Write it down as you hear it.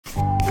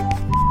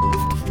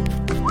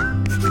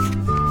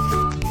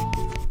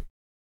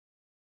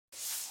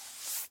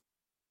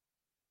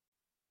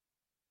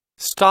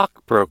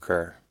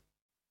Stockbroker,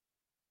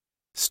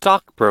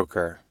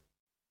 stockbroker,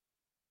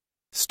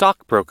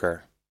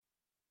 stockbroker.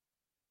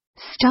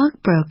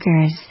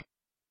 Stockbrokers.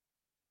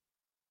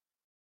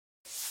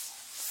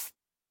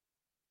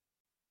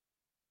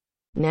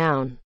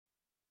 Noun.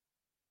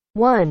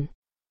 1.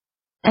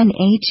 An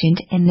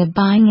agent in the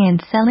buying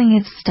and selling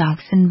of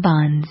stocks and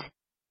bonds.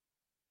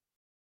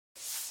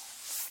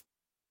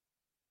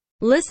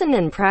 Listen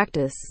and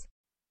practice.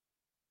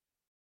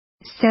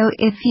 So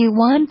if you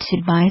want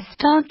to buy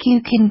stock,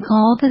 you can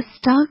call the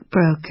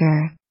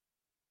stockbroker.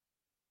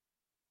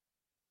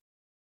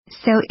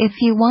 So if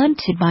you want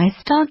to buy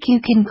stock,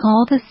 you can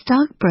call the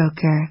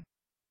stockbroker.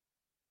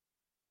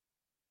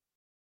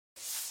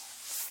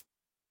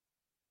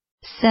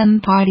 Some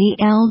party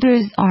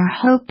elders are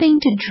hoping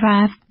to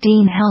draft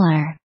Dean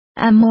Heller,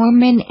 a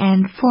Mormon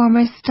and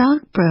former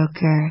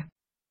stockbroker.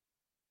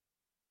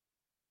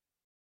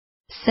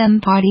 Some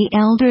party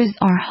elders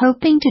are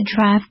hoping to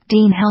draft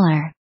Dean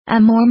Heller, a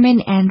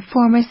Mormon and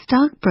former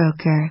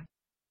stockbroker.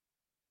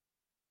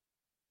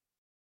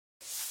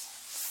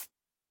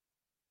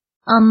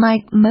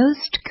 Unlike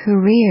most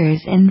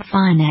careers in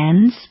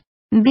finance,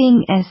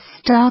 being a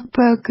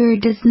stockbroker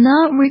does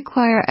not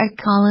require a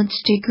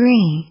college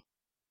degree.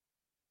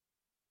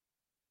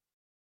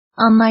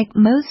 Unlike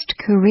most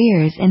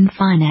careers in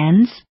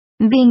finance,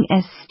 being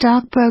a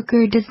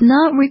stockbroker does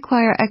not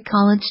require a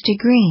college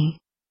degree.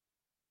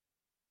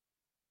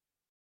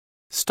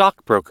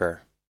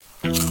 Stockbroker.